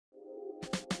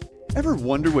Ever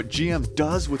wonder what GM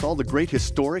does with all the great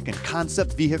historic and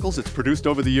concept vehicles it's produced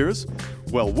over the years?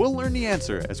 Well, we'll learn the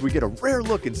answer as we get a rare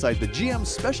look inside the GM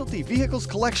Specialty Vehicles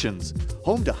collections,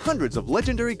 home to hundreds of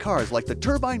legendary cars like the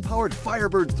turbine-powered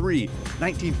Firebird III,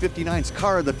 1959's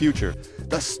car of the future,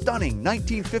 the stunning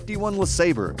 1951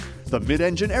 LeSabre, the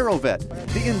mid-engine Aero Vette,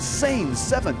 the insane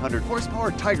 700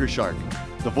 horsepower Tiger Shark,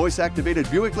 the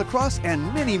voice-activated Buick Lacrosse, and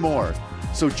many more.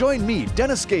 So join me,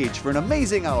 Dennis Gage, for an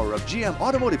amazing hour of GM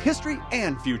automotive history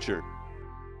and future.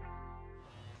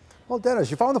 Well, Dennis,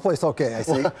 you found the place okay, I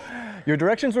see. Well, your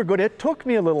directions were good. It took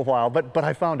me a little while, but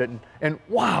I found it, and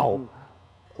wow.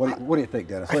 What do you think,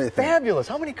 Dennis? What do you think? Fabulous.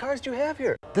 How many cars do you have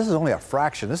here? This is only a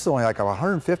fraction. This is only like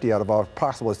 150 out of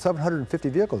approximately 750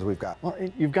 vehicles we've got. Well,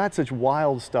 you've got such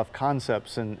wild stuff,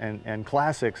 concepts and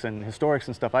classics and historics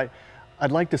and stuff.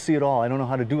 I'd like to see it all. I don't know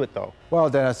how to do it, though. Well,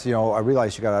 Dennis, you know, I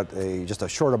realize you got just a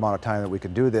short amount of time that we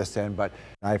can do this in, but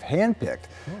I've handpicked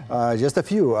just a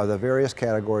few of the various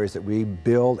categories that we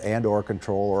build and or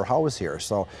control or house here.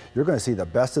 So you're going to see the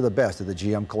best of the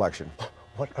GM collection.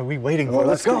 What are we waiting for?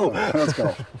 Let's go. Let's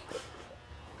go.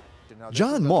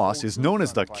 John Moss is known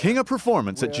as the king of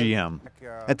performance at GM.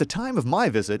 At the time of my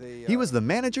visit, he was the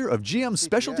manager of GM's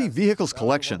Specialty Vehicles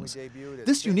collections.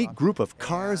 This unique group of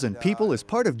cars and people is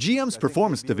part of GM's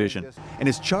performance division and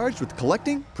is charged with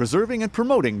collecting, preserving, and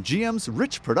promoting GM's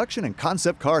rich production and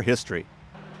concept car history.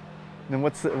 And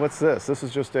what's this? This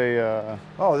is just a...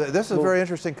 this is a very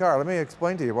interesting car. Let me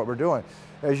explain to you what we're doing.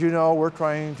 As you know, we're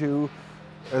trying to,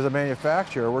 as a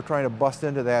manufacturer, we're trying to bust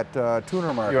into that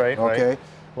tuner market. Right, okay? Right.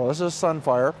 Well, this is a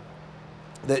Sunfire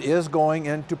that is going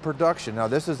into production. Now,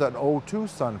 this is an 02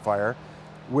 Sunfire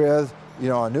with, you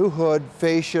know, a new hood,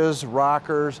 fascias,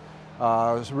 rockers,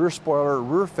 rear spoiler,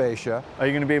 rear fascia. Are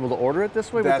you going to be able to order it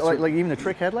this way? Like even the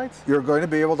trick headlights? You're going to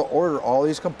be able to order all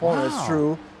these components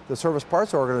through the Service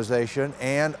Parts Organization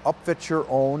and upfit your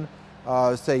own,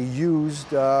 say, used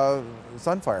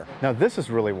Sunfire. Now, this is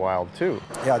really wild, too.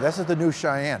 Yeah, this is the new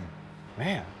Cheyenne.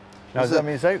 Man. Now, is that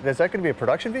going to be a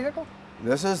production vehicle?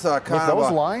 This is a kind of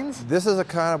those lines. This is a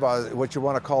kind of what you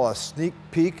want to call a sneak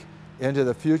peek into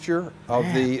the future of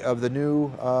the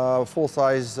new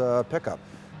full-size pickup.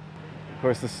 Of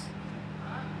course, this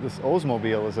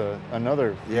Oldsmobile is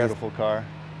another beautiful car.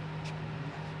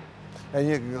 And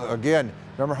again,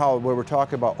 remember how we were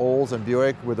talking about Olds and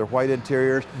Buick with their white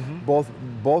interiors?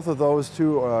 Both of those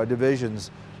two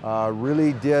divisions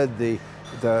really did the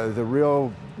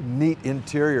real neat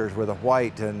interiors with the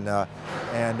white and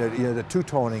you know, the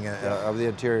two-toning of the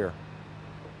interior.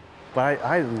 But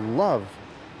I love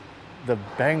the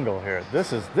Bengal here.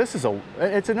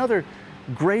 It's another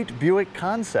great Buick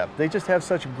concept. They just have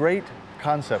such great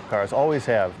concept cars, always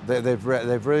have. They've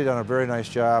really done a very nice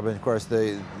job, and of course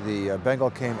the Bengal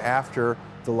came after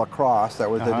the Lacrosse. That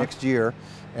was the next year,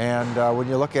 and when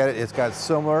you look at it, it's got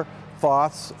similar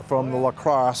thoughts from the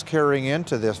Lacrosse carrying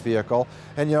into this vehicle.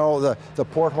 And you know, the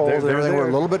portholes and everything were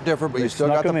a little bit different, but you still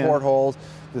got the portholes,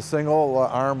 the single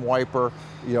arm wiper,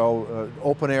 you know,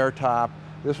 open air top.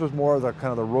 This was more of the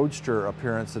kind of the roadster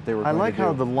appearance that they were going to do. I like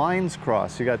how the lines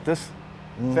cross. You got this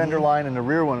fender line and the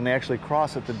rear one, and they actually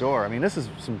cross at the door. I mean, this is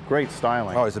some great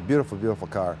styling. Oh, it's a beautiful, beautiful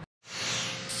car.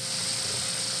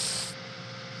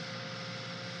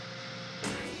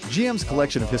 GM's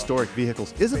collection of historic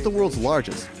vehicles isn't the world's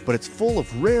largest, but it's full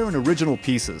of rare and original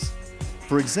pieces.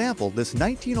 For example, this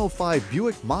 1905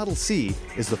 Buick Model C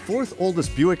is the fourth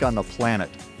oldest Buick on the planet.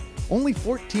 Only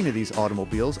 14 of these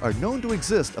automobiles are known to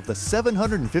exist of the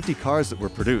 750 cars that were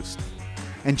produced.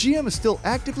 And GM is still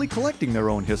actively collecting their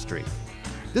own history.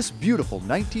 This beautiful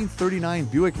 1939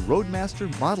 Buick Roadmaster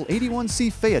Model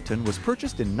 81C Phaeton was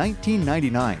purchased in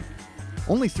 1999.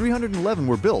 Only 311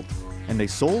 were built, and they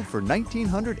sold for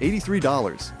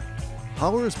 $1,983.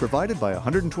 Power is provided by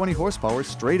 120 horsepower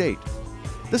straight 8.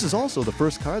 This is also the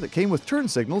first car that came with turn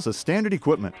signals as standard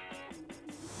equipment.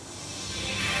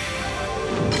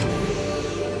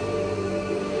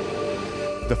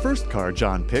 The first car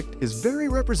John picked is very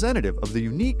representative of the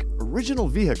unique, original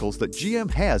vehicles that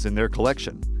GM has in their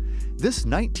collection. This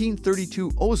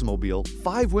 1932 Oldsmobile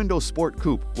 5-window sport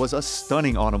coupe was a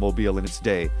stunning automobile in its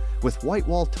day, with white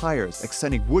wall tires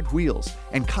extending wood wheels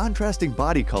and contrasting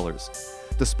body colors.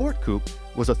 The sport coupe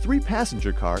was a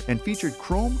 3-passenger car and featured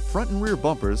chrome front and rear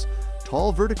bumpers,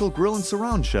 tall vertical grille and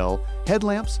surround shell,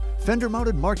 headlamps,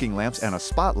 fender-mounted marking lamps, and a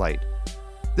spotlight.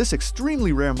 This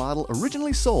extremely rare model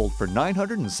originally sold for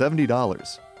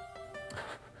 $970.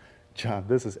 John,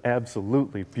 this is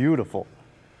absolutely beautiful.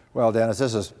 Well, Dennis,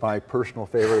 this is my personal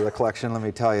favorite of the collection. Let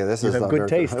me tell you, this is have good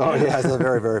taste. Oh, yeah, it's a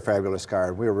very, very fabulous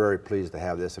car. We were very pleased to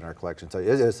have this in our collection. So it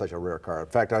is such a rare car. In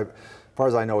fact, far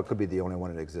as I know, it could be the only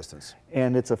one in existence.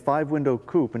 And it's a 5-window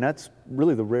coupe, and that's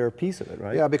really the rare piece of it,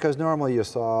 right? Yeah, because normally you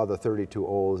saw the 32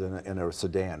 Olds in a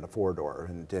sedan, a 4-door,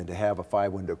 and to have a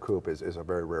 5-window coupe is a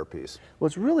very rare piece. Well,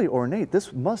 it's really ornate.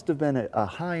 This must have been a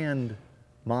high-end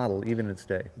model even in its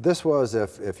day. This was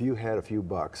if you had a few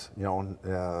bucks, you know,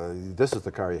 this is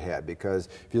the car you had, because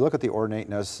if you look at the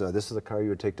ornateness, this is the car you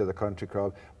would take to the country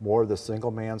club. More the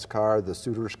single man's car, the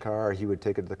suitor's car, he would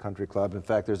take it to the country club. In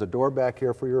fact, there's a door back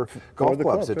here for your golf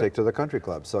clubs to take to the country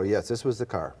club. So yes, this was the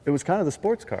car. It was kind of the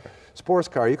sports car. Sports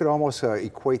car. You could almost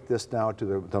equate this now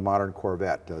to the modern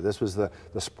Corvette. This was the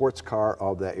sports car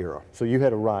of that era. So you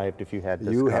had arrived if you had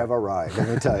this You car. have arrived, let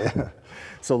me tell you.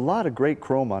 So a lot of great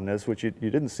chrome on this, which you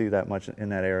didn't see that much in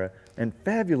that era, and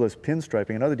fabulous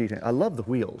pinstriping and other details. I love the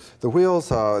wheels. The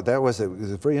wheels, it was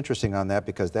very interesting on that,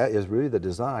 because that is really the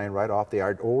design right off the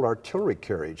old artillery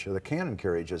carriage, or the cannon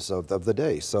carriages of the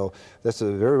day. So that's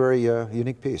a very, very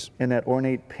unique piece. And that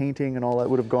ornate painting and all that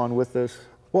would have gone with this?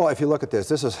 Well, if you look at this,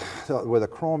 this is with the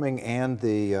chroming and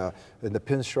the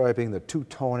pinstriping, the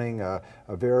two-toning, a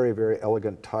very, very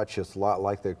elegant touch. It's a lot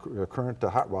like the current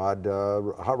hot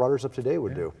rodders of today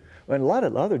would do. And a lot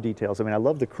of other details. I mean, I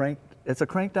love the crank. It's a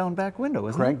crank down back window,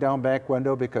 isn't it? Crank down back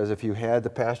window, because if you had the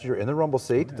passenger in the rumble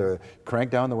seat, the crank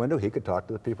down the window, he could talk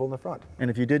to the people in the front. And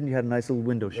if you didn't, you had a nice little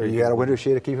window shade. You had a window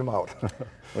shade to keep him out.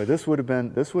 Well, this would have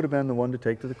been the one to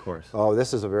take to the course. Oh,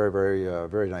 this is a very, very,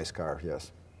 very nice car.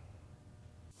 Yes.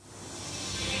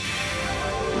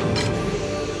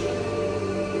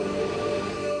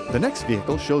 The next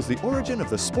vehicle shows the origin of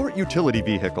the sport utility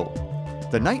vehicle.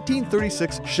 The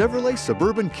 1936 Chevrolet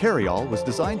Suburban Carry All was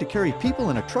designed to carry people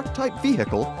in a truck-type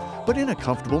vehicle, but in a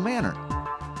comfortable manner.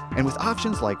 And with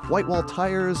options like white wall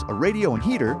tires, a radio and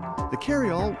heater, the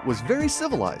Carry All was very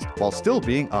civilized while still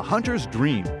being a hunter's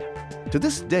dream. To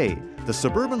this day, the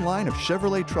Suburban line of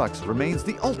Chevrolet trucks remains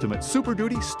the ultimate Super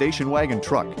Duty station wagon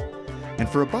truck. And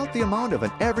for about the amount of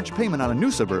an average payment on a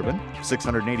new Suburban,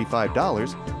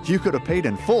 $685, you could have paid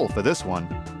in full for this one.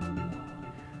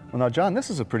 Well, now, John, this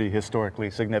is a pretty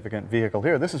historically significant vehicle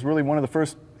here. This is really one of the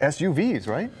first SUVs,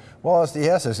 right? Well,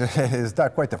 yes, it's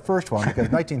not quite the first one, because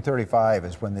 1935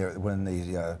 is when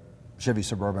the Chevy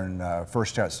Suburban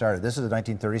first got started. This is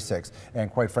 1936,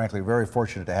 and quite frankly, very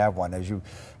fortunate to have one. As you've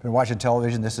been watching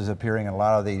television, this is appearing in a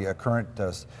lot of the current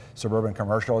Suburban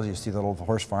commercials. You see the little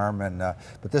horse farm,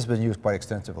 but this has been used quite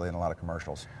extensively in a lot of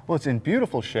commercials. Well, it's in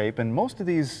beautiful shape, and most of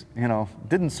these, you know,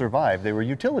 didn't survive. They were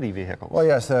utility vehicles. Well,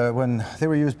 yes, when they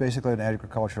were used basically in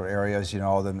agricultural areas, you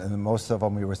know, most of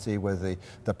them we would see with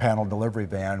the panel delivery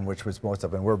van, which was most of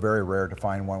them. We're very rare to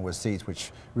find one with seats,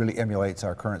 which really emulates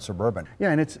our current Suburban. Yeah,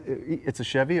 and it's a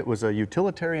Chevy. It was a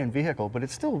utilitarian vehicle, but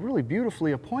it's still really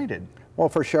beautifully appointed. Well,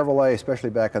 for Chevrolet, especially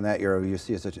back in that era, you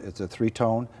see it's a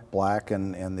three-tone, black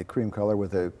and the cream color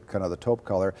with the kind of the taupe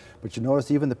color. But you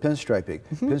notice even the pinstriping.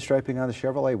 Pinstriping on the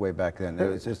Chevrolet way back then.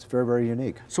 It's very, very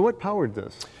unique. So what powered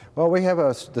this? Well, we have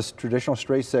this traditional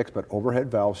straight six, but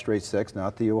overhead valve straight six,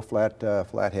 not the old flat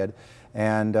head,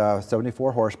 and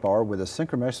 74 horsepower with a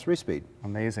synchromesh 3-speed.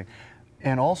 Amazing.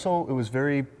 And also, it was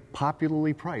very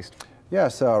popularly priced.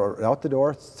 Yes, out the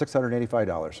door,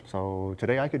 $685. So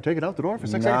today I could take it out the door for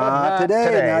 $685? Not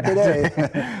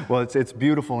today. Well, it's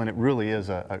beautiful, and it really is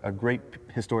a great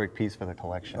historic piece for the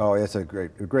collection. Oh, it's a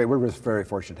great. We're just very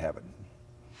fortunate to have it.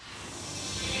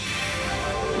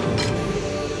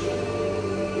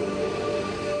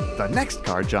 The next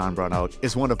car John brought out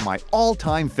is one of my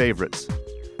all-time favorites.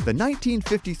 The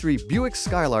 1953 Buick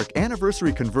Skylark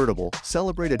Anniversary Convertible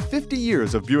celebrated 50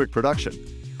 years of Buick production.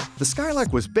 The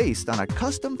Skylark was based on a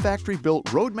custom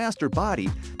factory-built Roadmaster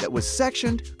body that was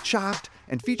sectioned, chopped,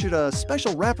 and featured a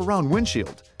special wraparound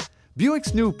windshield.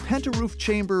 Buick's new pentaroof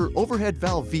chamber overhead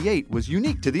valve V8 was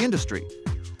unique to the industry.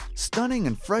 Stunning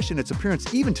and fresh in its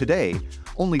appearance even today,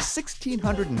 only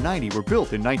 1,690 were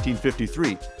built in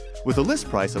 1953, with a list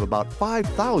price of about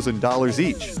 $5,000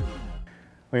 each.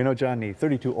 Well, you know, John, the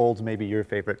 32 Olds may be your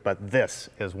favorite, but this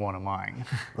is one of mine.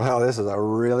 Well, this is a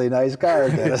really nice car,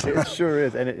 Dennis. It sure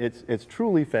is, and it's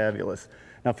truly fabulous.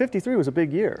 Now, 53 was a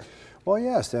big year. Well,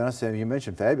 yes, Dennis, you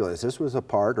mentioned fabulous. This was a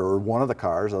part, or one of the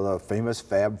cars, of the famous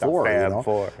Fab Four. Fab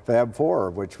Four. Fab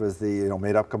Four, which was the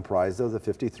made up comprised of the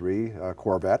 53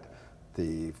 Corvette,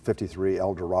 the 53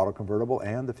 Eldorado convertible,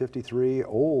 and the 53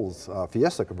 Olds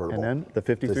Fiesta convertible. And then the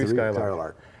 53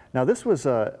 Skylark. Now, this was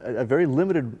a very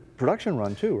limited production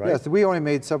run, too, right? Yes, we only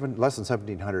made less than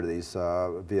 1,700 of these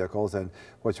vehicles, and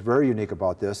what's very unique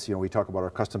about this, we talk about our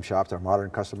custom shops, our modern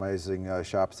customizing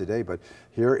shops today, but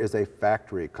here is a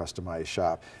factory customized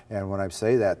shop. And when I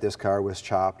say that, this car was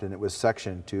chopped and it was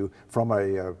sectioned from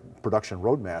a production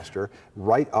Roadmaster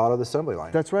right out of the assembly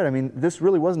line. That's right. I mean, this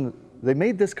really wasn't they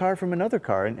made this car from another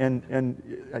car, and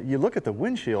you look at the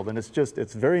windshield, and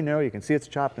it's very narrow. You can see it's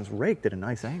chopped, and it's raked at a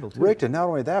nice angle too. Raked, and not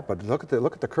only that, but look at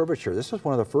the curvature. This was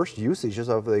one of the first usages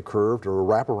of a curved or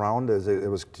wraparound, as it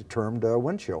was termed,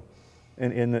 windshield.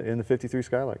 In the 53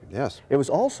 Skylark. Yes. It was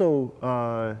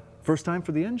also first time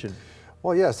for the engine.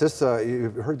 Well, yes, this,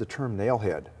 you've heard the term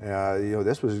nailhead. You know,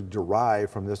 this was derived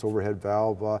from this overhead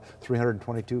valve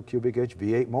 322 cubic inch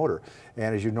V8 motor.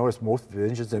 And as you notice, most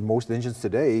engines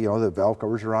today, you know, the valve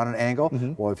covers are on an angle.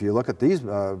 Well, if you look at these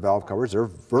valve covers, they're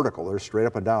vertical, they're straight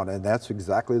up and down. And that's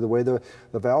exactly the way the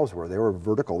valves were. They were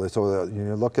vertical. So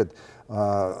you look at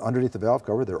underneath the valve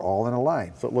cover, they're all in a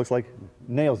line. So it looks like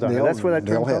nails down there. That's where that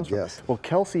term comes from. Yes. Well,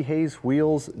 Kelsey Hayes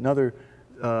wheels, another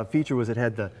feature was it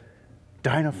had the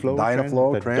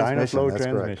Dynaflow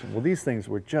transmission. Well, these things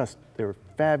were they were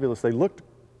fabulous. They looked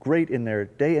great in their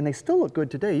day, and they still look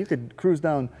good today. You could cruise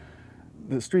down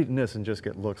the street in this and just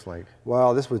get looks like.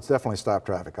 Well, this would definitely stop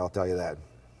traffic, I'll tell you that.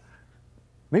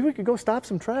 Maybe we could go stop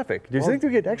some traffic. Do you think we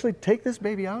could actually take this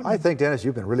baby out? I think, Dennis,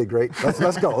 you've been really great.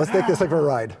 Let's go. Let's take this thing for a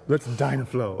ride. Let's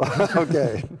Dynaflow.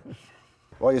 Okay.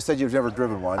 Well, you said you've never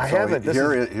driven one. I haven't.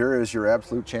 Here is your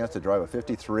absolute chance to drive a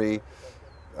 53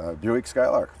 Buick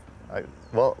Skylark.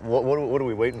 Well, what are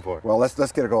we waiting for? Well, let's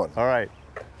get it going. All right.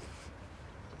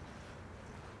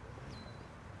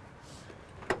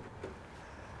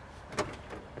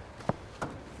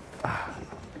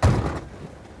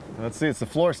 Let's see, it's the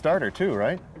floor starter too,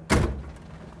 right?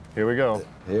 Here we go.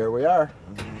 Here we are.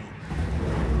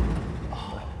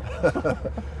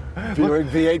 Buick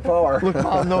V8 power. Look,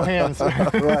 Mom, no hands.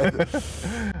 Right.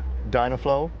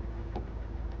 Dynaflow.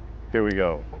 Here we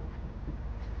go.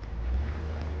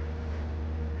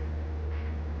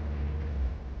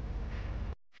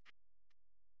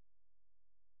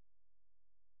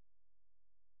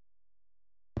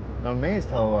 I'm amazed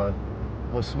how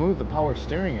smooth the power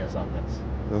steering is on this.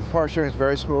 The power steering is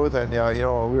very smooth, and you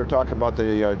know, we were talking about the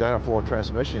Dynaflow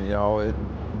transmission. You know,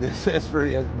 it's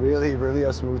really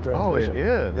a smooth transmission. Oh, it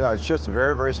is. Yeah, it's just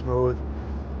very smooth.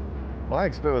 Well, I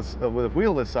expect with a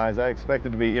wheel this size, I expect it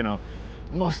to be, you know,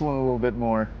 muscling a little bit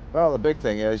more. Well, the big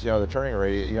thing is, you know, the turning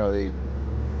radius. You know,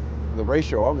 the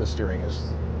ratio of the steering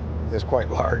is quite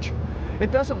large.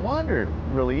 It doesn't wander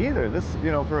really either. This,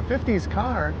 you know, for a 50s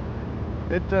car,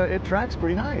 it tracks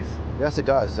pretty nice. Yes, it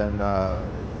does, and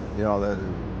you know,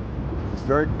 it's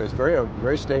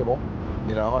very stable,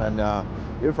 you know, and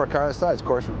even for a car this size, of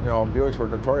course, you know, Buicks were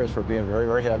notorious for being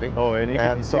very heavy. Oh, and you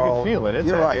can feel it.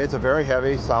 You're right. It's a very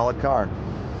heavy, solid car.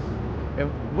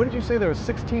 And what did you say there were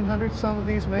 1,600 some of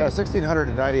these made? Yeah,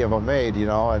 1,690 of them made, you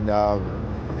know, and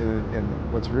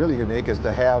what's really unique is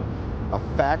to have a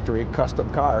factory custom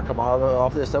car come out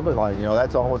off the assembly line. You know,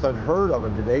 that's almost unheard of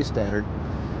in today's standard.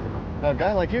 Now, a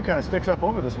guy like you kind of sticks up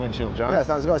over this windshield, John. Yes,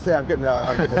 I was going to say I'm getting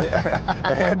a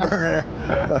head burner.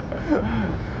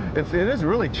 It is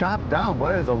really chopped down,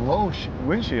 but it's a low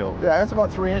windshield. Yeah, it's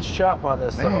about 3-inch chop on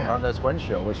this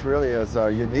windshield, which really is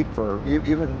unique for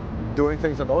even doing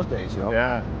things in those days, you know.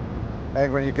 Yeah.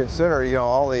 And when you consider, you know,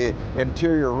 all the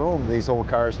interior room these old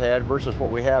cars had versus what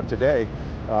we have today,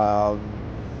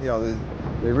 you know,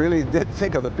 they really did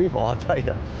think of the people, I'll tell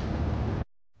you.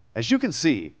 As you can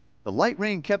see, the light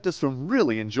rain kept us from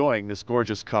really enjoying this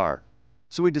gorgeous car.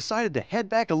 So we decided to head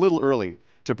back a little early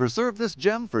to preserve this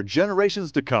gem for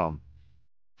generations to come.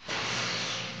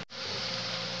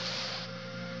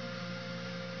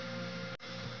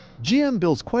 GM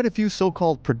builds quite a few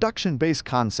so-called production-based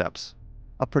concepts.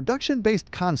 A production-based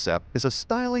concept is a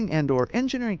styling and/or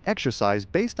engineering exercise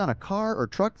based on a car or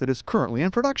truck that is currently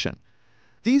in production.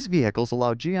 These vehicles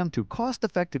allow GM to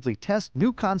cost-effectively test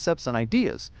new concepts and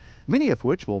ideas, many of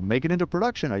which will make it into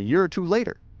production a year or two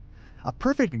later. A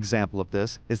perfect example of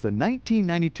this is the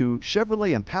 1992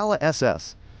 Chevrolet Impala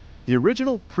SS, the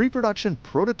original pre-production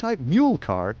prototype mule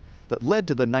car that led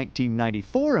to the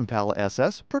 1994 Impala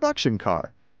SS production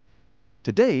car.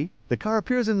 Today, the car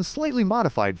appears in slightly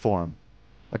modified form.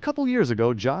 A couple years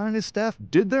ago, John and his staff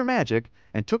did their magic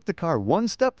and took the car one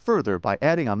step further by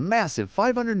adding a massive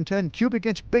 510 cubic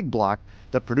inch big block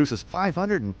that produces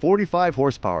 545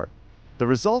 horsepower. The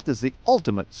result is the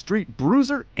ultimate street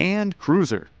bruiser and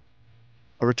cruiser.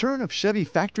 A return of Chevy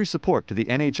factory support to the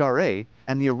NHRA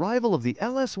and the arrival of the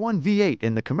LS1 V8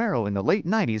 in the Camaro in the late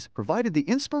 90s provided the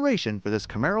inspiration for this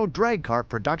Camaro drag car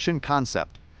production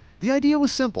concept. The idea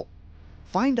was simple.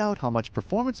 Find out how much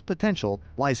performance potential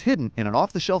lies hidden in an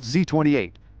off-the-shelf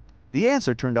Z28. The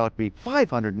answer turned out to be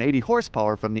 580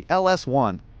 horsepower from the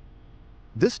LS1.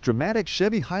 This dramatic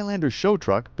Chevy Highlander show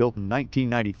truck, built in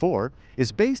 1994,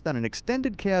 is based on an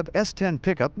extended cab S10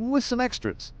 pickup with some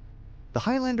extras. The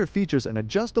Highlander features an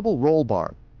adjustable roll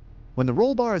bar. When the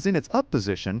roll bar is in its up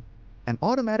position, an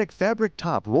automatic fabric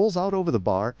top rolls out over the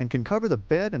bar and can cover the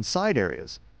bed and side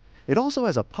areas. It also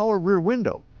has a power rear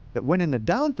window that when in the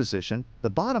down position, the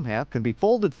bottom half can be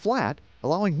folded flat,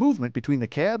 allowing movement between the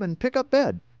cab and pickup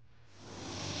bed.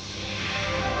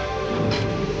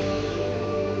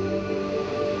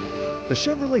 The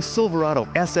Chevrolet Silverado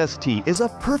SST is a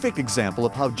perfect example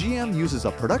of how GM uses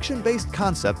a production-based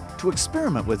concept to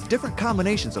experiment with different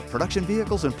combinations of production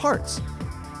vehicles and parts.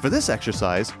 For this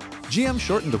exercise, GM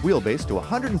shortened the wheelbase to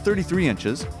 133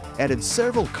 inches, added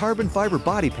several carbon fiber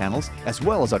body panels, as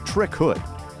well as a trick hood.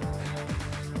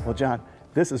 Well, John,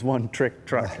 this is one trick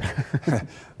truck.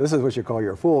 This is what you call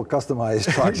your full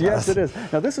customized truck. Yes, it is.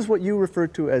 Now, this is what you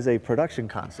referred to as a production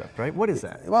concept, right? What is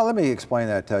that? Well, let me explain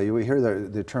that to you. We hear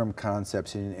the term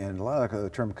concepts, and a lot of the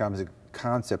term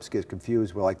concepts get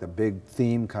confused with like the big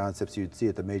theme concepts you'd see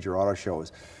at the major auto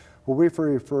shows. What we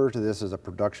refer to this as a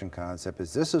production concept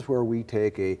this is where we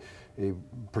take a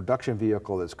production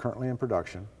vehicle that's currently in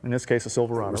production. In this case, a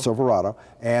Silverado. Silverado,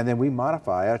 and then we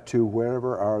modify it to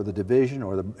wherever the division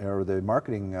or the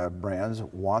marketing brands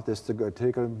want this to go,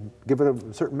 give it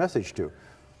a certain message to.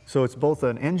 So it's both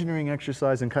an engineering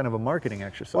exercise and kind of a marketing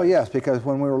exercise. Well, yes, because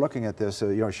when we were looking at this,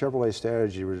 Chevrolet's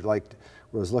strategy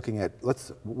was looking at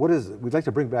we'd like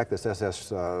to bring back this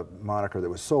SS moniker that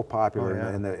was so popular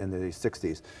in the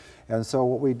 60s. And so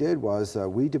what we did was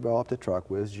we developed a truck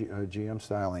with GM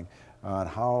styling on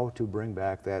how to bring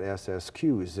back that SS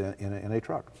cues in a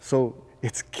truck. So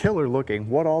it's killer looking.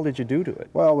 What all did you do to it?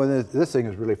 Well, this thing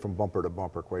is really from bumper to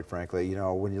bumper, quite frankly.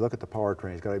 When you look at the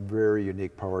powertrain, it's got a very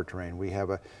unique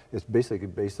powertrain. It's basically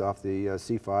based off the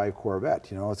C5 Corvette.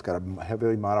 It's got a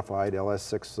heavily modified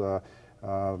LS6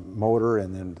 motor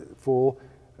and then full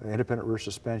independent rear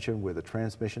suspension with a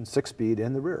transmission, 6-speed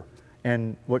in the rear.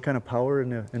 And what kind of power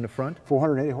in the front?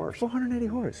 480 horse. 480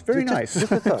 horse. Very nice.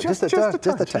 Just a touch. just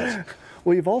a touch.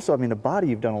 Well, you've also, the body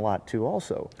you've done a lot too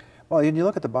also. Well, when you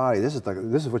look at the body, this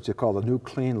is what you call the new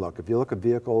clean look. If you look at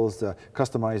vehicles,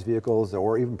 customized vehicles,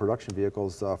 or even production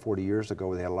vehicles 40 years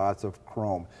ago, they had lots of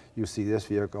chrome. You see this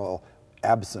vehicle,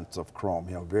 absence of chrome,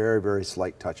 very, very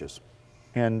slight touches.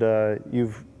 And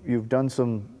you've done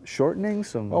some shortening,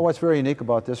 Well, what's very unique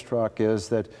about this truck is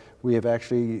that we have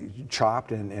actually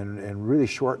chopped and really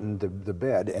shortened the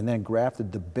bed and then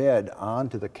grafted the bed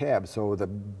onto the cab, so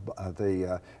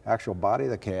the actual body of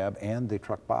the cab and the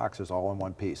truck box is all in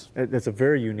one piece. It's a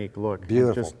very unique look.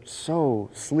 Beautiful. Just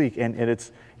so sleek, and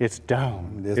it's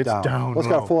down. It's down. Well, it's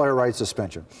got a full air ride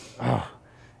suspension. Oh,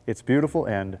 it's beautiful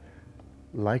and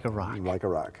like a rock. Like a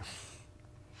rock.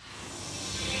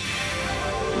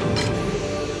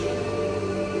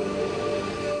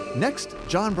 Next,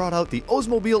 John brought out the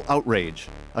Oldsmobile Outrage,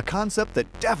 a concept that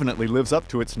definitely lives up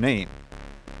to its name.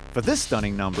 For this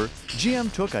stunning number,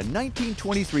 GM took a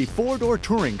 1923 four-door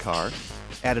touring car,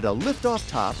 added a lift-off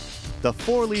top, the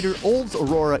 4-liter Olds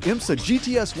Aurora IMSA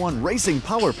GTS1 racing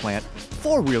power plant,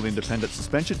 4-wheel independent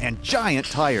suspension, and giant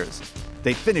tires.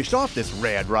 They finished off this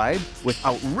rad ride with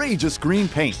outrageous green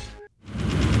paint.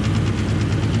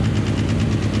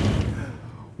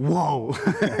 Whoa!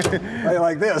 How you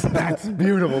like this? That's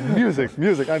beautiful.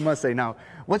 Music, I must say. Now,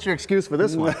 what's your excuse for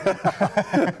this one?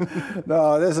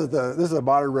 No, this is a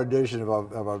modern rendition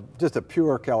of just a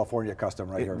pure California custom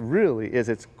right here. It really is.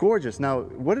 It's gorgeous. Now,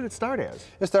 what did it start as?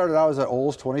 It started out as an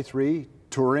Olds 23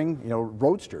 touring,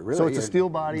 roadster, really. So it's a steel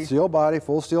body? Steel body,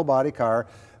 full steel body car.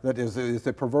 That is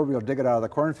the proverbial dig it out of the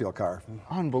cornfield car.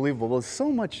 Unbelievable. Well, there's so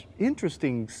much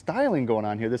interesting styling going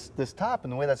on here. This top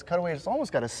and the way that's cut away, it's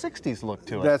almost got a 60s look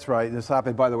to it. That's right. This top,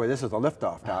 and by the way, this is a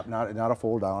lift-off top, not a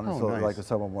fold-down, Nice. like the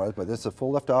other one was, but this is a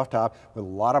full lift-off top with a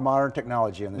lot of modern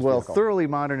technology in this vehicle. Well, thoroughly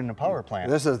modern in the power plant.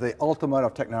 This is the ultimate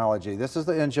of technology. This is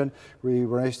the engine. We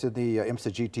raced in the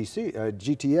IMSA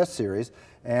GTS series,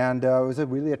 and it was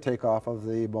really a takeoff of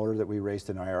the motor that we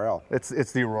raced in IRL. It's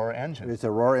the Aurora engine. It's a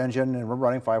Aurora engine, and we're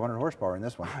running 500 horsepower in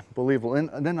this one. Unbelievable.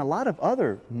 And then a lot of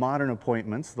other modern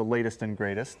appointments, the latest and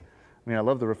greatest. I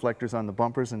love the reflectors on the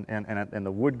bumpers and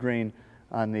the wood grain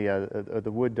on the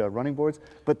wood running boards,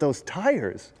 but those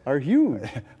tires are huge.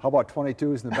 How about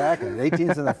 22s in the back and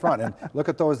 18s in the front? And look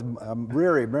at those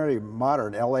very, very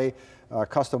modern LA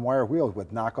custom wire wheels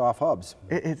with knockoff hubs.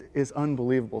 It is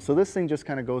unbelievable. So this thing just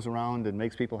kind of goes around and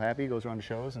makes people happy, goes around to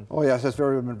shows? Oh yes, it's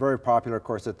been very popular, of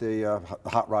course, at the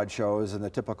hot rod shows and the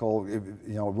typical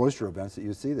roadster events that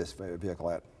you see this vehicle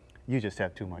at. You just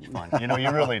have too much fun.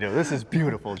 You really do. This is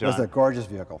beautiful, John. This is a gorgeous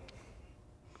vehicle.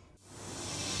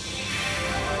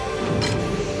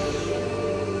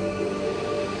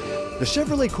 The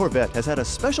Chevrolet Corvette has had a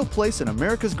special place in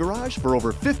America's garage for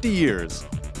over 50 years.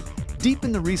 Deep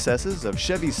in the recesses of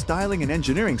Chevy's styling and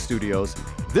engineering studios,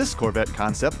 this Corvette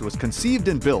concept was conceived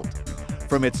and built.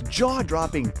 From its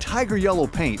jaw-dropping tiger yellow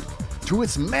paint to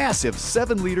its massive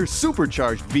 7-liter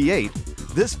supercharged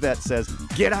V8, this Vette says,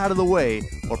 get out of the way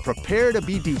or prepare to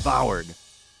be devoured.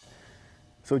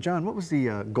 So John, what was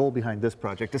the goal behind this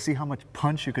project? To see how much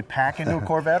punch you could pack into a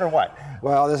Corvette or what?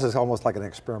 Well, this is almost like an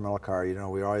experimental car. You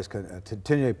know, we always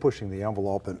continue pushing the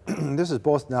envelope, and this is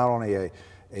both not only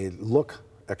a look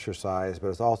exercise, but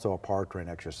it's also a powertrain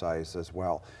exercise as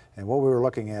well. And what we were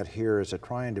looking at here is to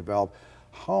try and develop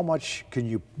how much can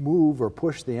you move or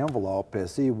push the envelope to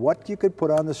see what you could put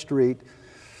on the street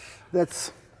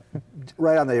that's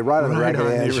right on the ragged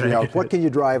edge. You know, what can you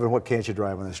drive and what can't you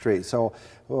drive on the street? So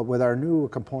with our new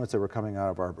components that were coming out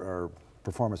of our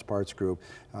performance parts group,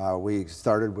 we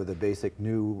started with a basic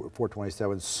new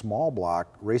 427 small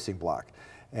block racing block.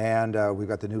 And we've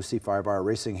got the new C5R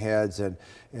racing heads, and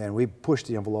we pushed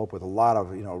the envelope with a lot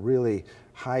of, you know, really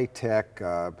high-tech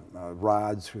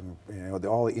rods, you know,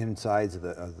 all the insides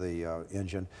of the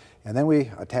engine. And then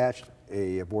we attached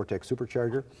a Vortex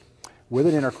supercharger with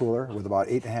an intercooler with about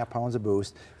 8.5 pounds of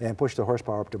boost, and pushed the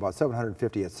horsepower up to about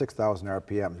 750 at 6,000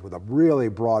 RPMs with a really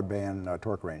broadband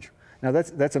torque range. Now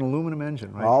that's an aluminum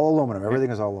engine, right? All aluminum.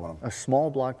 Everything is all aluminum. A small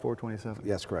block 427.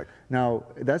 Yes, correct. Now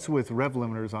that's with rev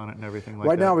limiters on it and everything like that.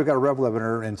 Right now we've got a rev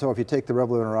limiter, and so if you take the rev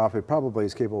limiter off, it probably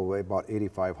is capable of about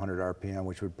 8,500 RPM,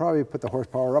 which would probably put the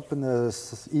horsepower up in the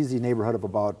easy neighborhood of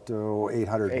about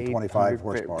 825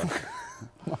 horsepower.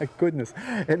 My goodness,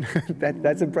 and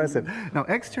that's impressive. Now,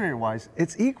 exterior-wise,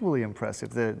 it's equally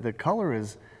impressive. The color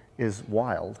is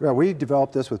wild. Yeah, we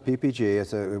developed this with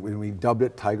PPG. We dubbed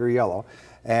it Tiger Yellow,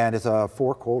 and it's a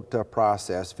 4-coat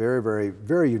process. Very, very,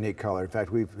 very unique color. In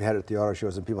fact, we've had it at the auto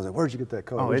shows, and people say, "Where'd you get that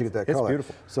color? Where'd you get that color?" It's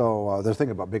beautiful. So they're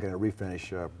thinking about making a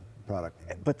refinish product.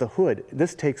 But the hood,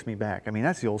 this takes me back. I mean,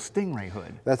 that's the old Stingray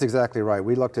hood. That's exactly right.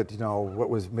 We looked at, you know, what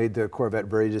was made the Corvette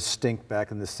very distinct back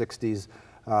in the 60s.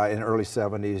 In early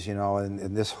 70s, you know,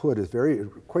 and this hood is very,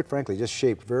 quite frankly, just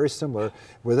shaped very similar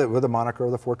with the moniker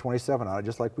of the 427 on it,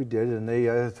 just like we did in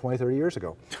the 20, 30 years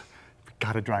ago.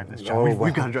 Got to drive this, John.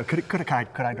 We've got to drive.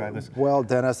 Could I drive this? Well,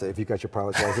 Dennis, if you got your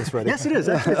pilot's license ready. Yes, it is.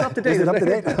 It's up to date. Is it up to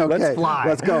date? Okay, let's fly.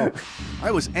 Let's go.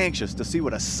 I was anxious to see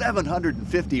what a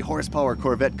 750 horsepower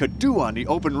Corvette could do on the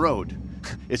open road.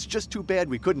 It's just too bad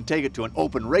we couldn't take it to an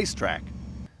open racetrack.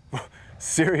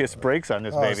 Serious brakes on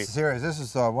this baby. Serious. This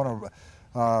is one of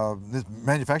this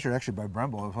manufactured actually by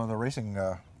Brembo. It's one of the racing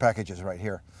packages right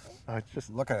here. Just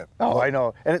look at it. Oh, I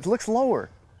know, and it looks lower.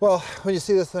 Well, when you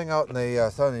see this thing out in the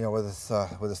sun, you know, with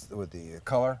the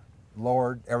color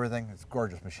lowered, everything, it's a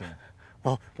gorgeous machine.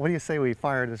 Well, what do you say we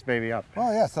fire this baby up?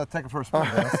 Oh yes, let's take it for a spin.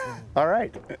 All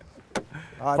right.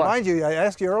 Mind you, I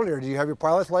asked you earlier, do you have your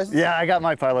pilot's license? Yeah, I got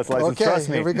my pilot's license. Okay, trust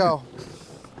me. Here we go.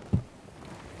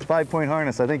 5-point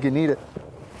harness. I think you need it.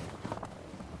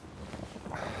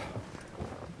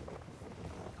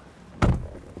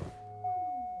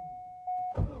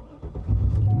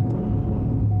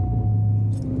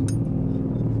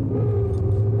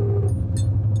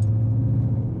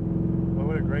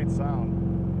 Sound.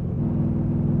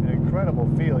 An incredible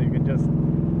feel. You can just,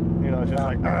 you know, it's just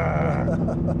like,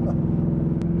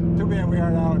 Too bad we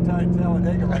are now at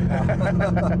Talladega right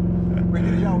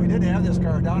now. we did have this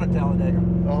car down at Talladega.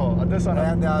 Oh, this one.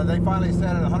 And they finally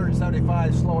said at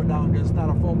 175, slow it down because it's not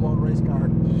a full-blown race car.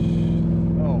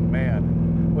 Oh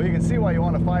man. Well, you can see why you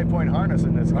want a 5-point harness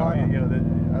in this car. You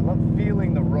know, I love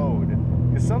feeling the road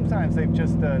because sometimes they've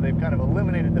kind of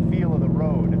eliminated the feel of the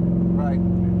road. Right.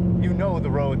 You know the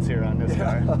roads here on this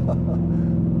car.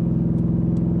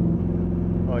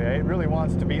 Oh yeah, it really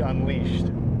wants to be unleashed.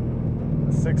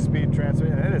 A 6-speed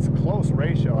transmission, and it's close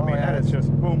ratio. I mean, that is just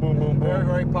boom, boom, boom, boom. Very,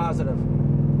 very positive.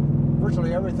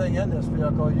 Virtually everything in this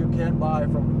vehicle you can buy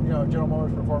from, you know, General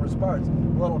Motors Performance Parts. A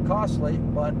little costly,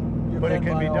 but it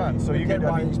can be done. So you can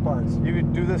buy these parts. You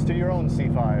could do this to your own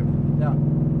C5. Yeah.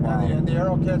 Wow. And the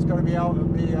Aero kit's going to be out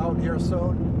here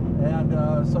soon. And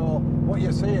so what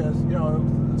you see is, you know,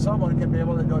 someone can be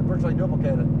able to virtually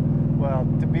duplicate it. Well,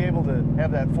 to be able to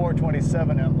have that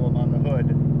 427 emblem on the hood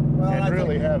and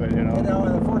really have it, you know. You know,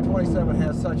 and the 427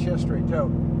 has such history too.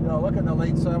 You know, look in the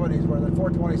late 70s where the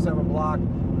 427 block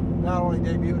not only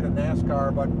debuted in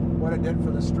NASCAR, but what it did for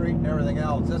the street and everything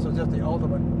else. This was just the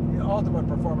ultimate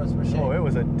performance machine. Oh, it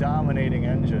was a dominating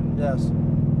engine. Yes.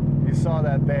 You saw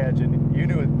that badge and you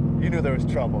knew there was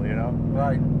trouble, you know.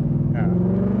 Right. Yeah.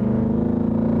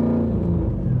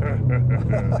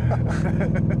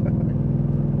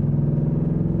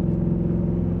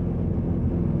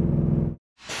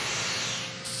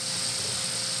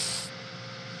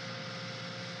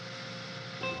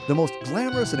 The most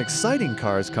glamorous and exciting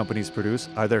cars companies produce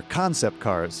are their concept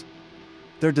cars.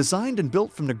 They're designed and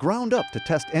built from the ground up to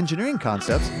test engineering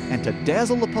concepts and to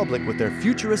dazzle the public with their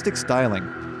futuristic styling.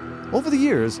 Over the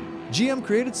years, GM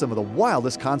created some of the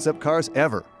wildest concept cars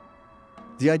ever.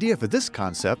 The idea for this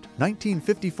concept,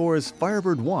 1954's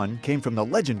Firebird I, came from the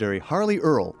legendary Harley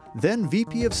Earl, then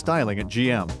VP of Styling at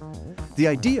GM. The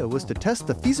idea was to test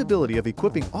the feasibility of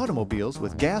equipping automobiles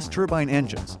with gas turbine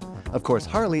engines. Of course,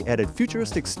 Harley added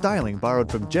futuristic styling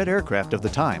borrowed from jet aircraft of the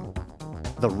time.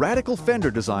 The radical fender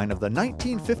design of the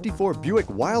 1954 Buick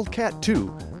Wildcat II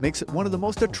makes it one of the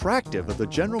most attractive of the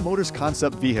General Motors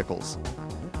concept vehicles.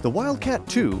 The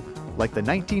Wildcat II, like the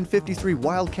 1953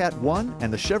 Wildcat I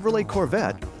and the Chevrolet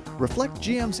Corvette, reflect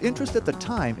GM's interest at the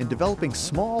time in developing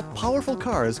small, powerful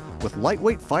cars with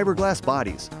lightweight fiberglass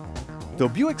bodies. Though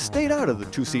Buick stayed out of the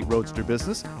two-seat roadster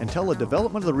business until the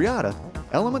development of the Reatta,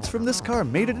 elements from this car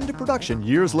made it into production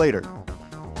years later.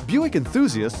 Buick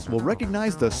enthusiasts will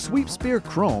recognize the sweep spear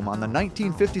chrome on the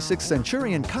 1956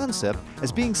 Centurion concept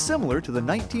as being similar to the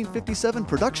 1957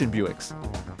 production Buicks.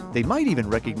 They might even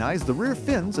recognize the rear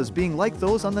fins as being like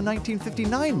those on the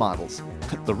 1959 models.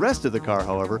 The rest of the car,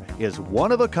 however, is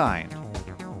one of a kind.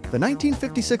 The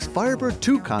 1956 Firebird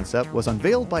II concept was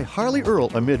unveiled by Harley Earl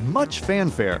amid much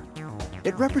fanfare.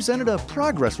 It represented a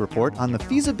progress report on the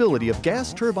feasibility of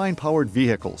gas turbine-powered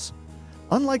vehicles.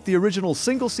 Unlike the original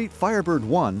single-seat Firebird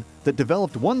I that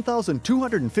developed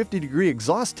 1,250-degree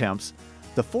exhaust temps,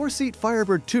 the four-seat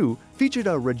Firebird II featured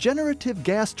a regenerative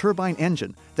gas turbine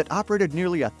engine that operated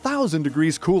nearly 1,000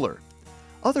 degrees cooler.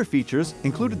 Other features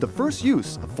included the first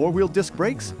use of four-wheel disc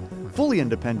brakes, fully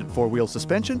independent four-wheel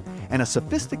suspension, and a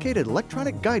sophisticated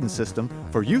electronic guidance system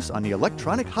for use on the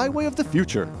electronic highway of the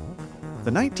future.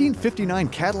 The 1959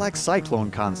 Cadillac Cyclone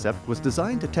concept was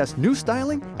designed to test new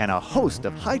styling and a host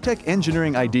of high-tech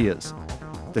engineering ideas.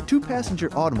 The two-passenger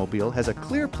automobile has a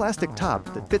clear plastic top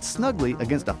that fits snugly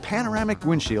against a panoramic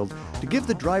windshield to give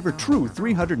the driver true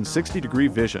 360-degree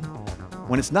vision.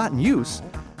 When it's not in use,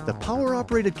 the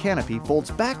power-operated canopy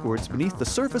folds backwards beneath the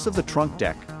surface of the trunk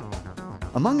deck.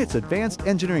 Among its advanced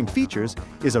engineering features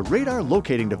is a radar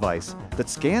locating device that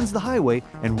scans the highway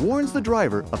and warns the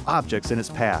driver of objects in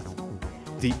its path.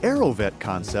 The Aero Vette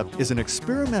concept is an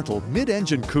experimental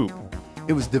mid-engine coupe.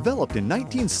 It was developed in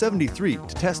 1973 to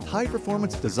test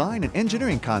high-performance design and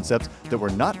engineering concepts that were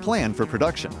not planned for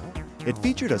production. It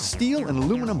featured a steel and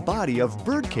aluminum body of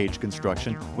birdcage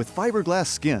construction with fiberglass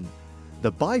skin.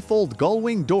 The bifold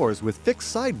gull-wing doors with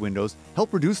fixed side windows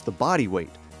help reduce the body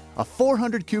weight. A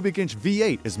 400 cubic inch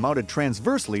V8 is mounted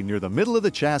transversely near the middle of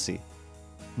the chassis.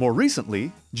 More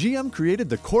recently, GM created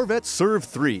the Corvette Cerv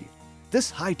III. This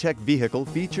high-tech vehicle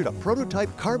featured a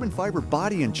prototype carbon fiber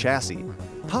body and chassis.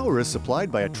 Power is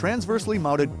supplied by a transversely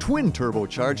mounted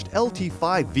twin-turbocharged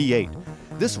LT5 V8.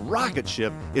 This rocket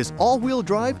ship is all-wheel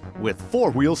drive with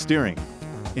four-wheel steering.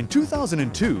 In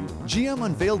 2002, GM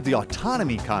unveiled the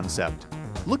Autonomy concept.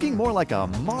 Looking more like a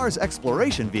Mars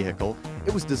exploration vehicle,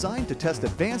 it was designed to test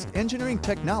advanced engineering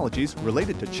technologies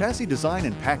related to chassis design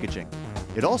and packaging.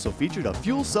 It also featured a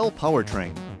fuel cell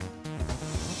powertrain.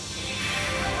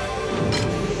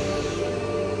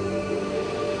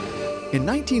 In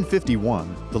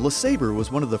 1951, the LeSabre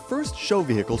was one of the first show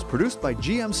vehicles produced by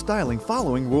GM Styling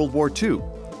following World War II.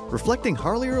 Reflecting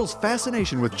Harley Earl's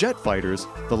fascination with jet fighters,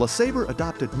 the LeSabre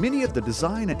adopted many of the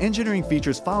design and engineering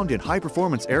features found in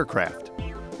high-performance aircraft.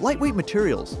 Lightweight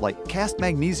materials like cast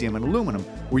magnesium and aluminum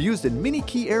were used in many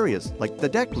key areas like the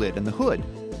deck lid and the hood.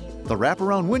 The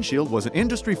wraparound windshield was an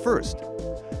industry first.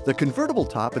 The convertible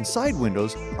top and side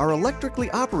windows are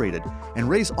electrically operated and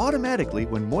raise automatically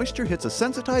when moisture hits a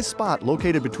sensitized spot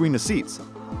located between the seats.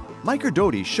 Mike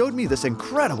Doty showed me this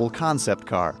incredible concept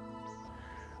car.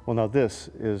 Well, now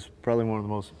this is probably one of the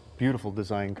most beautiful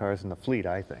design cars in the fleet,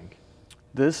 I think.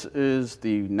 This is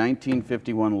the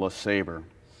 1951 LeSabre.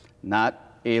 Not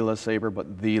a LeSabre,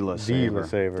 but the LeSabre. The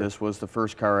LeSabre. This was the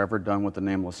first car ever done with the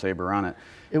name LeSabre on it.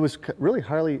 It was really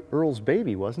Harley Earl's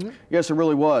baby, wasn't it? Yes, it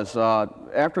really was.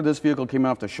 After this vehicle came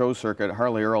off the show circuit,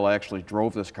 Harley Earl actually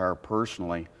drove this car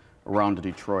personally around the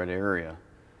Detroit area,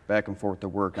 back and forth to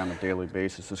work on a daily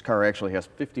basis. This car actually has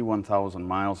 51,000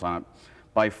 miles on it.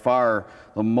 By far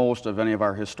the most of any of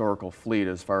our historical fleet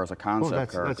as far as a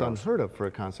concept car goes. That's unheard of for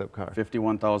a concept car.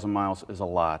 51,000 miles is a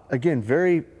lot. Again,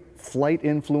 very flight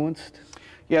influenced.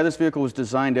 Yeah, this vehicle was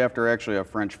designed after actually a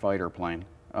French fighter plane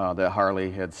that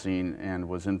Harley had seen and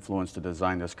was influenced to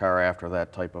design this car after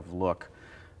that type of look.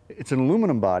 It's an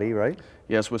aluminum body, right?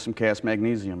 Yes, with some cast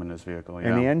magnesium in this vehicle, yeah.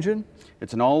 And the engine?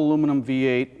 It's an all-aluminum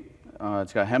V8.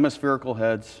 It's got hemispherical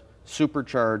heads,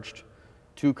 supercharged,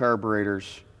 2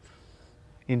 carburetors.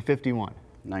 In 51?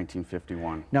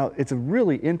 1951. Now, it's a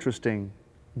really interesting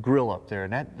grill up there,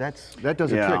 and that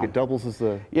does a trick. It doubles as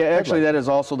the actually, headlight. that is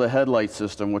also the headlight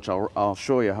system, which I'll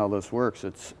show you how this works.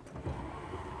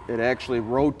 It actually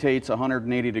rotates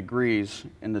 180 degrees,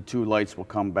 and the two lights will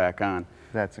come back on.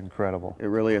 That's incredible. It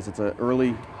really is. It's an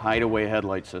early hideaway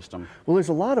headlight system. Well, there's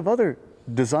a lot of other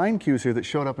design cues here that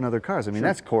showed up in other cars. I mean,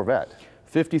 that's Corvette.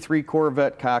 53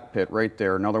 Corvette cockpit right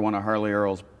there, another one of Harley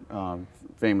Earl's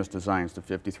famous designs, the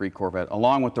 53 Corvette,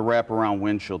 along with the wraparound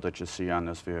windshield that you see on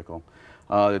this vehicle.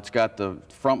 It's got the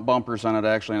front bumpers on it,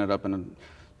 actually ended up in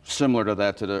similar to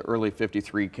that, to the early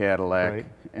 53 Cadillac,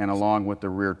 and along with the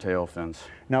rear tail fins.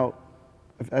 Now,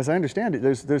 as I understand it,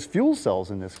 there's fuel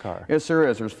cells in this car. Yes, there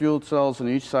is. There's fuel cells on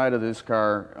each side of this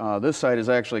car. This side has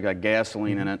actually got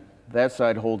gasoline in it. That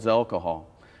side holds alcohol.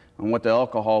 And what the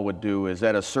alcohol would do is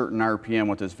at a certain RPM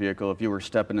with this vehicle, if you were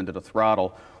stepping into the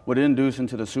throttle, would induce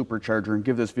into the supercharger and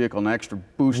give this vehicle an extra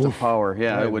boost of power.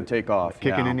 Yeah, it would take off.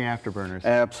 Kicking in the afterburners.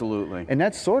 Absolutely. And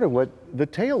that's sort of what the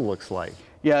tail looks like.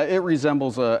 Yeah, it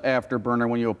resembles an afterburner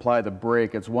when you apply the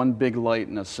brake. It's one big light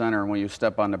in the center, and when you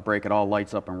step on the brake, it all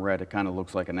lights up in red. It kind of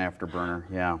looks like an afterburner,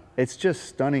 yeah. It's just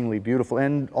stunningly beautiful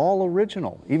and all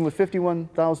original, even with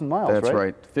 51,000 miles, right? That's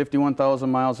right.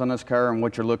 51,000 miles on this car, and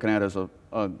what you're looking at is a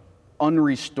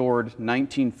unrestored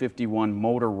 1951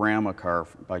 Motorama car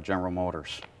by General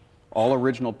Motors. All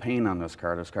original paint on this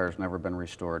car. This car has never been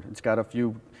restored. It's got a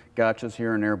few gotchas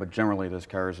here and there, but generally this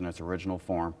car is in its original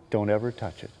form. Don't ever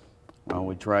touch it. Well,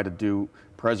 we try to do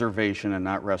preservation and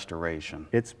not restoration.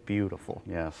 It's beautiful.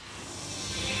 Yes.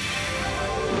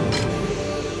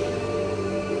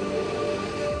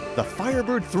 The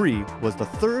Firebird III was the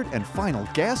third and final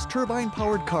gas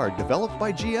turbine-powered car developed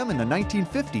by GM in the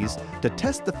 1950s to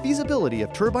test the feasibility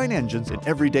of turbine engines in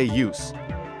everyday use.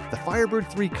 The Firebird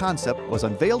III concept was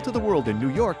unveiled to the world in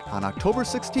New York on October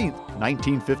 16,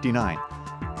 1959.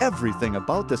 Everything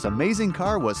about this amazing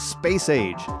car was space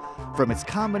age, from its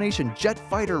combination jet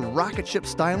fighter rocket ship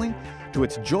styling to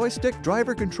its joystick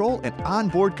driver control and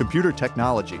onboard computer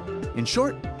technology. In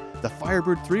short, the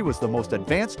Firebird III was the most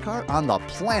advanced car on the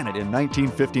planet in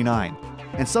 1959.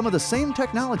 And some of the same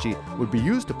technology would be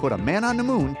used to put a man on the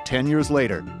moon 10 years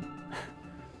later.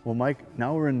 Well, Mike,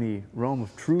 now we're in the realm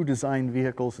of true design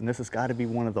vehicles, and this has got to be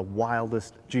one of the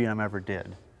wildest GM ever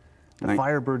did. The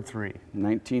Firebird III.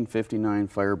 1959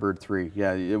 Firebird III.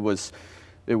 Yeah, it was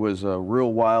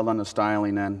real wild on the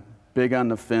styling end, big on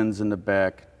the fins in the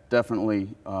back.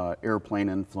 Definitely airplane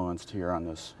influenced here on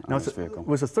this vehicle. It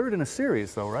was a third in a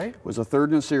series though, right? It was a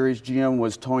third in a series. GM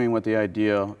was toying with the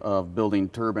idea of building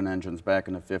turbine engines back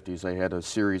in the 50s. They had a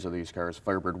series of these cars,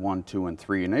 Firebird I, II, and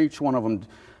III, and each one of them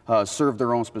served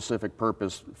their own specific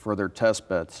purpose for their test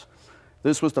beds.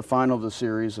 This was the final of the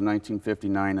series in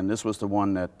 1959, and this was the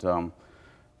one that,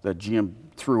 that GM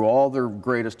threw all their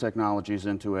greatest technologies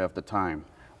into at the time.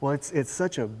 Well, it's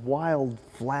such a wild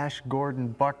Flash Gordon,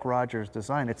 Buck Rogers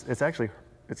design.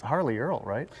 It's Harley Earl,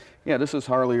 right? Yeah, this is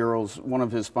Harley Earl's, one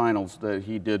of his finals that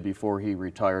he did before he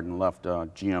retired and left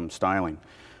GM styling.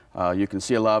 You can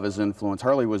see a lot of his influence.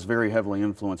 Harley was very heavily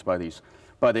influenced by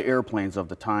the airplanes of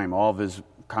the time. All of his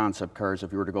concept cars,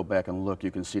 if you were to go back and look, you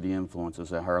can see the influences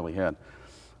that Harley had.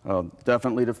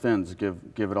 Definitely the fins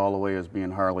give it all away as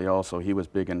being Harley also. He was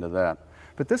big into that.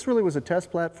 But this really was a test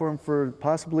platform for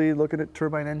possibly looking at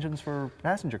turbine engines for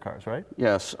passenger cars, right?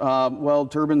 Yes. Well,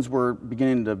 turbines were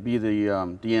beginning to be the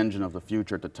engine of the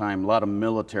future at the time. A lot of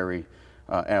military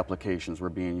applications were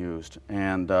being used,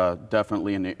 and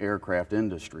definitely in the aircraft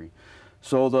industry.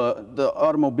 So the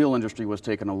automobile industry was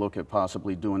taking a look at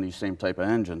possibly doing these same type of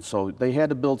engines. So they had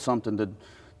to build something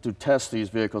to test these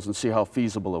vehicles and see how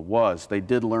feasible it was. They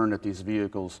did learn that these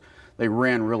vehicles, they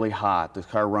ran really hot. The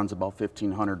car runs about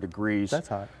 1,500 degrees. That's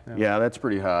hot. Yeah, that's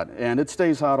pretty hot. And it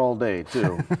stays hot all day,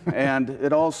 too. And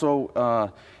it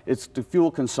also, the fuel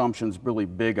consumption's really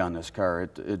big on this car.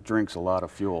 It drinks a lot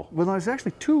of fuel. Well, there's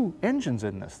actually two engines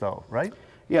in this, though, right?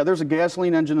 Yeah, there's a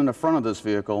gasoline engine in the front of this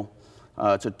vehicle.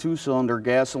 It's a two-cylinder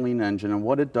gasoline engine, and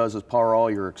what it does is power all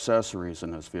your accessories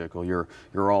in this vehicle, your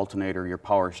alternator, your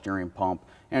power steering pump,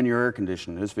 and your air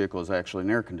conditioning. This vehicle is actually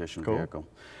an air-conditioned vehicle.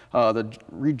 The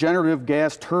regenerative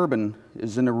gas turbine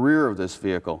is in the rear of this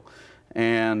vehicle,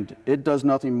 and it does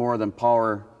nothing more than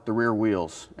power the rear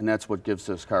wheels, and that's what gives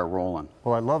this car rolling.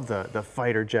 Well, I love the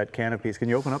fighter jet canopies. Can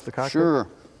you open up the cockpit? Sure.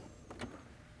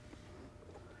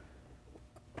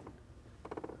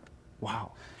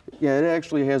 Wow. Yeah, it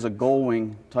actually has a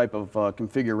gull-wing type of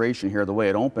configuration here, the way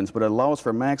it opens, but it allows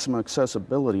for maximum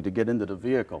accessibility to get into the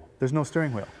vehicle. There's no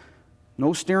steering wheel?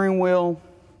 No steering wheel,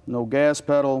 no gas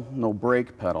pedal, no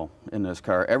brake pedal in this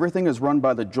car. Everything is run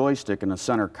by the joystick in the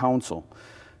center console.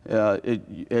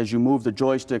 As you move the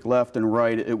joystick left and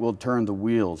right, it will turn the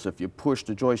wheels. If you push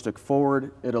the joystick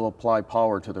forward, it'll apply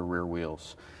power to the rear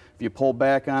wheels. If you pull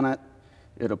back on it,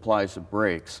 it applies the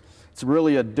brakes. It's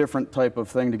really a different type of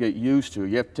thing to get used to.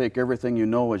 You have to take everything you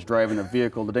know as driving a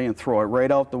vehicle today and throw it right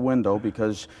out the window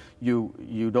because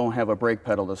you don't have a brake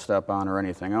pedal to step on or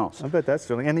anything else. I bet that's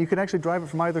thrilling. And you can actually drive it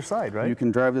from either side, right? You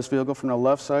can drive this vehicle from the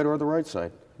left side or the right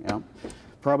side. Yeah.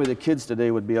 Probably the kids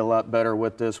today would be a lot better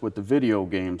with this with the video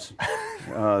games.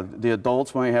 The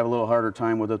adults might have a little harder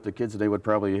time with it. The kids today would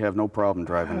probably have no problem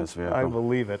driving this vehicle. I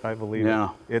believe it. I believe it.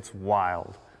 It's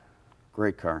wild.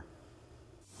 Great car.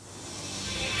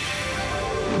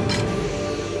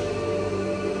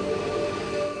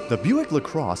 The Buick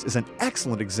Lacrosse is an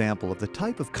excellent example of the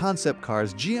type of concept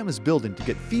cars GM is building to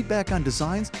get feedback on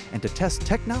designs and to test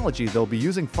technology they'll be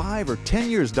using 5 or 10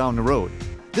 years down the road.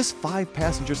 This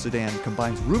 5-passenger sedan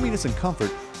combines roominess and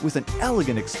comfort with an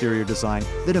elegant exterior design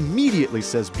that immediately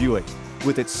says Buick,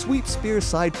 with its sweep spear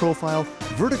side profile,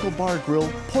 vertical bar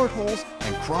grille, portholes,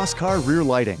 and cross-car rear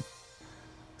lighting.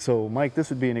 So, Mike, this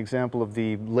would be an example of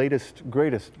the latest,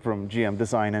 greatest from GM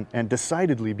design and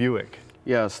decidedly Buick.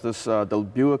 Yes, the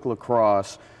Buick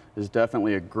Lacrosse is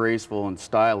definitely a graceful and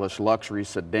stylish luxury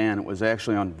sedan. It was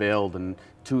actually unveiled in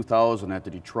 2000 at the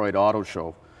Detroit Auto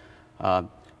Show.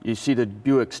 You see the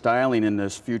Buick styling in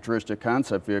this futuristic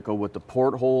concept vehicle with the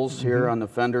portholes here on the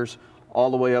fenders, all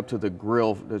the way up to the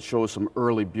grille that shows some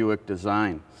early Buick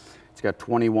design. It's got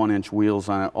 21-inch wheels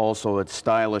on it. Also, it's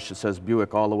stylish. It says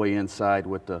Buick all the way inside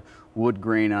with the wood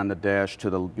grain on the dash to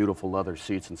the beautiful leather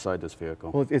seats inside this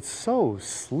vehicle. Well, it's so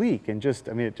sleek and just,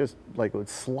 I mean, it just like would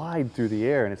slide through the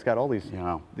air, and it's got all these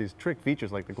these trick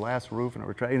features like the glass roof and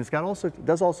it's got also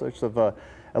does all sorts of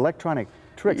electronic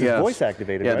tricks. It's voice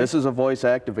activated. Yeah, right? This is a voice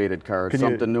activated car. It's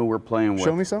something new we're playing with.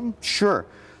 Show me something. Sure.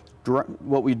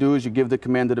 What we do is you give the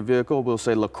command to the vehicle. We'll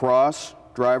say Lacrosse,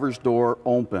 driver's door,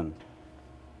 open.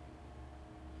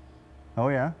 Oh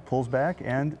yeah, pulls back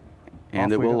and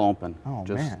it will open. Oh,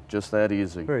 man. Just that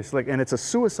easy. Very slick. And it's a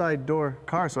suicide door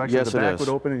car, so actually the back would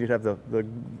open and you'd have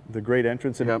the great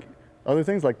entrance and other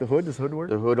things like the hood. Does the hood work?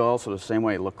 The hood also the same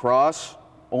way. Lacrosse,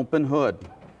 open hood.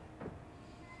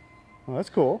 Oh, that's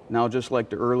cool. Now, just like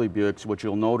the early Buicks, what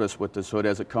you'll notice with this hood,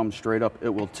 as it comes straight up, it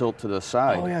will tilt to the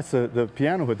side. Oh yeah, it's the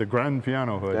piano hood, the grand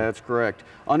piano hood. That's correct.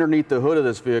 Underneath the hood of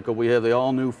this vehicle, we have the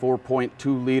all-new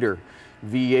 4.2-liter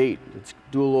V8. It's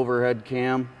dual overhead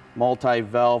cam,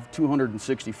 multi-valve,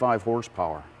 265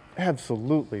 horsepower.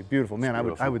 Absolutely beautiful. Man,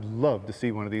 I would love to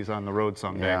see one of these on the road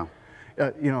someday.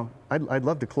 Yeah. You know, I'd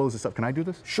love to close this up. Can I do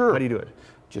this? Sure. How do you do it?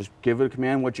 Just give it a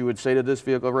command. What you would say to this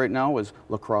vehicle right now is,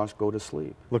 Lacrosse, go to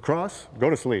sleep. Lacrosse, go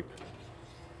to sleep.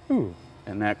 Ooh.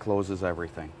 And that closes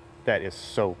everything. That is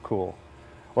so cool.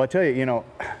 Well, I tell you, you know,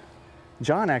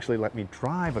 John actually let me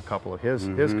drive a couple of his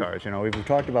cars. You know, we've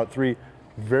talked about 3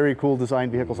 very cool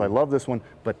design vehicles. I love this one,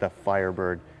 but the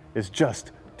Firebird is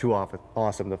just too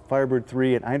awesome. The Firebird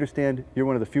III, and I understand you're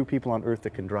one of the few people on earth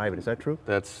that can drive it. Is that true?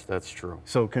 That's true.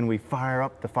 So can we fire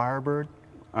up the Firebird?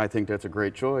 I think that's a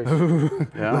great choice.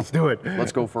 Yeah. Let's do it.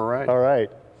 Let's go for a ride. All right.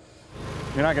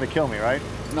 You're not going to kill me, right?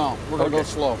 No, we're going to go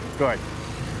slow. Go ahead.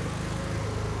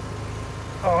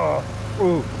 Oh,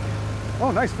 ooh.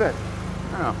 Oh, nice fit.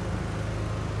 Yeah.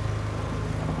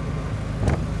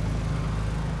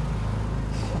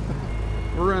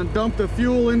 We're going to dump the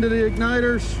fuel into the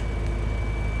igniters.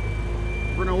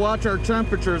 We're going to watch our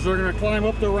temperatures. They're going to climb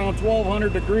up to around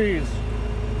 1,200 degrees.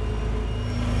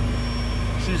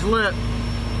 She's lit.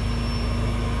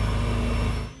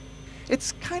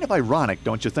 It's kind of ironic,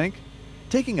 don't you think?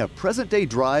 Taking a present-day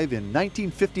drive in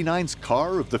 1959's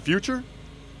car of the future?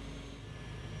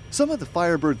 Some of the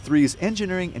Firebird III's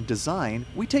engineering and design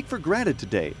we take for granted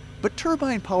today, but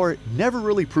turbine power never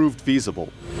really proved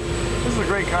feasible. This is a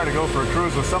great car to go for a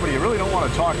cruise with somebody you really don't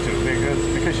want to talk to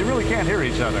because you really can't hear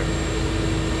each other.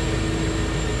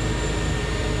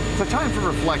 It's a time for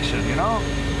reflection, you know?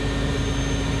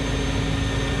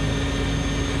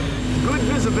 Good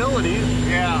visibility.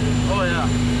 Yeah. Oh, yeah.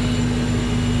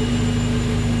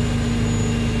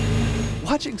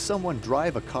 Watching someone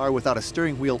drive a car without a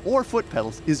steering wheel or foot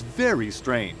pedals is very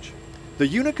strange. The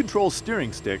unit control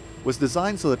steering stick was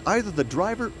designed so that either the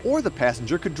driver or the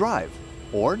passenger could drive,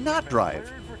 or not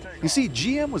drive. You see,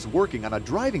 GM was working on a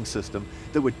driving system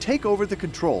that would take over the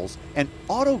controls and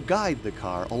auto-guide the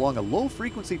car along a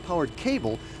low-frequency powered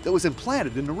cable that was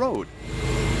implanted in the road.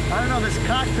 I don't know, this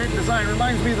cockpit design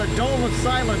reminds me of the dome of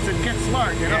silence in Get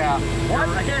Smart, you know? Yeah. What?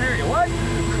 I can't hear you. What?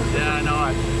 Yeah, I know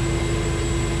it.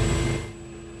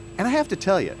 And I have to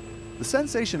tell you, the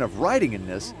sensation of riding in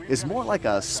this is more like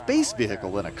a space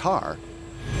vehicle than a car.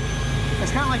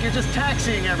 It's kind of like you're just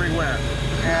taxiing everywhere.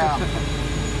 Yeah.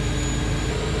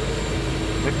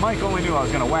 If Mike only knew I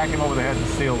was going to whack him over the head and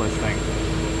steal this thing.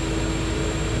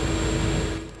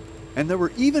 And there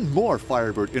were even more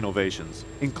Firebird innovations,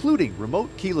 including remote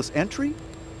keyless entry,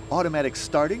 automatic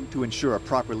starting to ensure a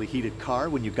properly heated car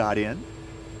when you got in,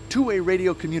 two-way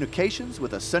radio communications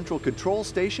with a central control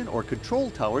station or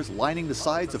control towers lining the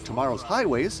sides of tomorrow's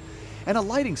highways, and a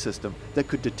lighting system that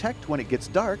could detect when it gets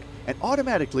dark and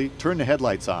automatically turn the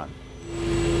headlights on.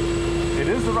 It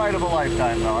is the ride of a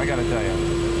lifetime, though, I gotta tell you.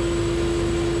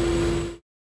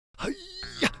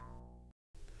 Hi-ya!